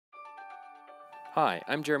Hi,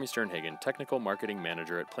 I'm Jeremy Sternhagen, Technical Marketing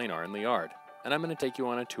Manager at Planar and Leyard, and I'm going to take you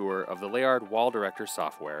on a tour of the Leyard WallDirector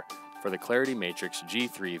software for the Clarity Matrix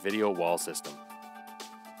G3 video wall system.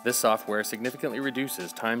 This software significantly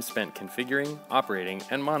reduces time spent configuring, operating,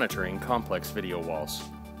 and monitoring complex video walls.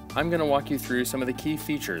 I'm going to walk you through some of the key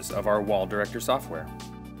features of our WallDirector software.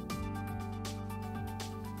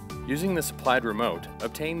 Using the supplied remote,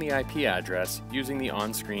 obtain the IP address using the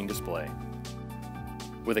on-screen display.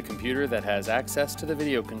 With a computer that has access to the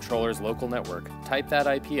video controller's local network, type that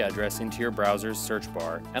IP address into your browser's search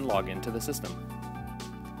bar and log into the system.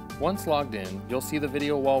 Once logged in, you'll see the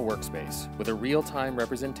video wall workspace with a real-time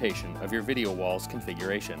representation of your video wall's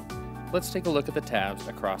configuration. Let's take a look at the tabs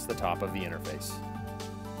across the top of the interface.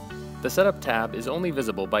 The Setup tab is only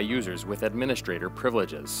visible by users with administrator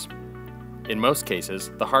privileges. In most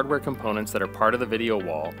cases, the hardware components that are part of the video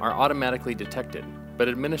wall are automatically detected, but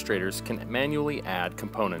administrators can manually add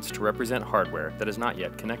components to represent hardware that is not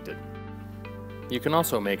yet connected. You can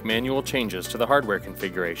also make manual changes to the hardware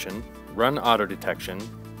configuration, run auto detection,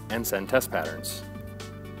 and send test patterns.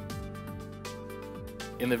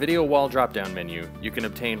 In the video wall drop-down menu, you can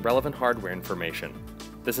obtain relevant hardware information.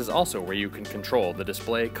 This is also where you can control the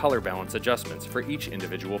display color balance adjustments for each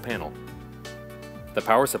individual panel. The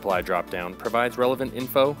power supply drop-down provides relevant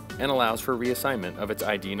info and allows for reassignment of its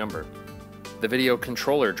ID number. The video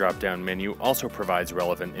controller drop-down menu also provides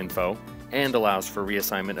relevant info and allows for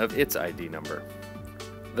reassignment of its ID number.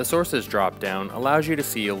 The sources drop-down allows you to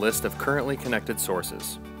see a list of currently connected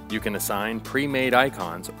sources. You can assign pre-made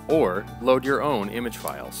icons or load your own image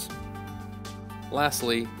files.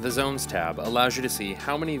 Lastly, the Zones tab allows you to see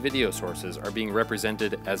how many video sources are being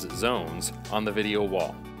represented as zones on the video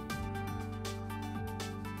wall.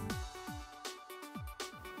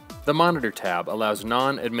 The Monitor tab allows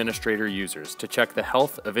non-administrator users to check the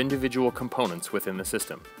health of individual components within the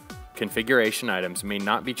system. Configuration items may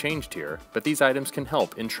not be changed here, but these items can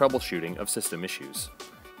help in troubleshooting of system issues.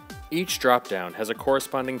 Each drop-down has a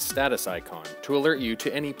corresponding status icon to alert you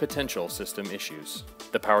to any potential system issues.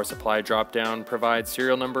 The power supply drop-down provides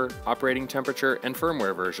serial number, operating temperature, and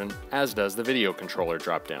firmware version, as does the video controller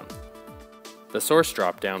drop-down. The source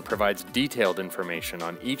drop-down provides detailed information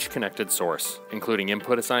on each connected source, including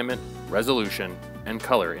input assignment, resolution, and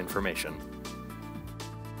color information.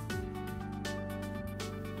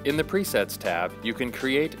 In the Presets tab, you can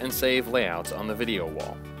create and save layouts on the video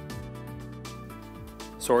wall.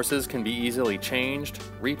 Sources can be easily changed,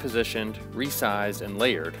 repositioned, resized, and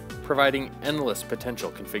layered, providing endless potential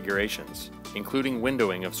configurations, including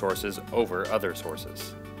windowing of sources over other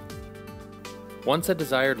sources. Once a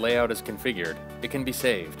desired layout is configured, it can be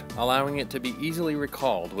saved, allowing it to be easily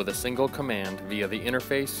recalled with a single command via the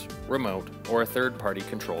interface, remote, or a third-party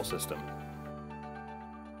control system.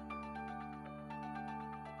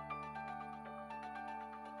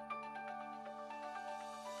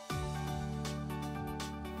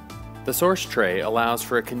 The source tray allows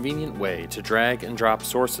for a convenient way to drag and drop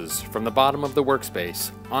sources from the bottom of the workspace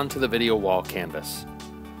onto the video wall canvas.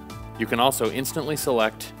 You can also instantly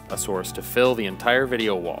select a source to fill the entire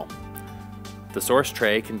video wall. The source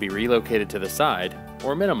tray can be relocated to the side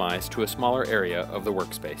or minimized to a smaller area of the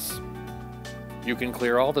workspace. You can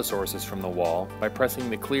clear all the sources from the wall by pressing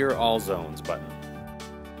the Clear All Zones button.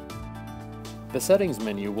 The settings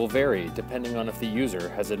menu will vary depending on if the user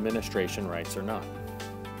has administration rights or not.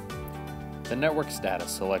 The network status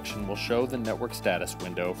selection will show the network status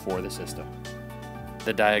window for the system.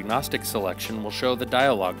 The diagnostic selection will show the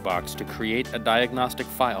dialog box to create a diagnostic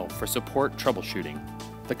file for support troubleshooting.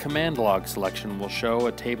 The command log selection will show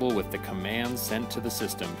a table with the commands sent to the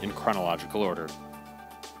system in chronological order.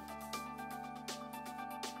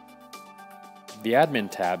 The Admin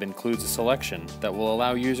tab includes a selection that will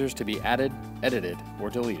allow users to be added, edited, or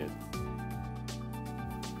deleted.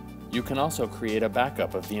 You can also create a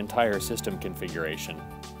backup of the entire system configuration.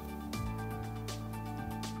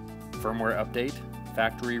 Firmware update,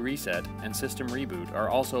 factory reset, and system reboot are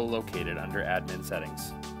also located under Admin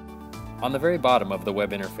settings. On the very bottom of the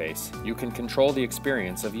web interface, you can control the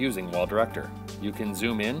experience of using WallDirector. You can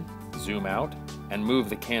zoom in, zoom out, and move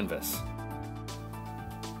the canvas.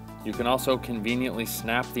 You can also conveniently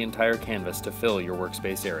snap the entire canvas to fill your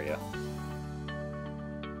workspace area.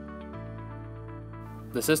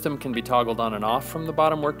 The system can be toggled on and off from the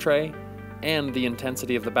bottom work tray, and the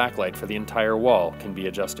intensity of the backlight for the entire wall can be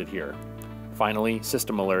adjusted here. Finally,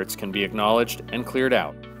 system alerts can be acknowledged and cleared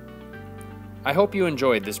out. I hope you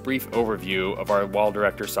enjoyed this brief overview of our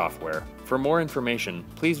WallDirector software. For more information,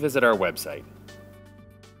 please visit our website.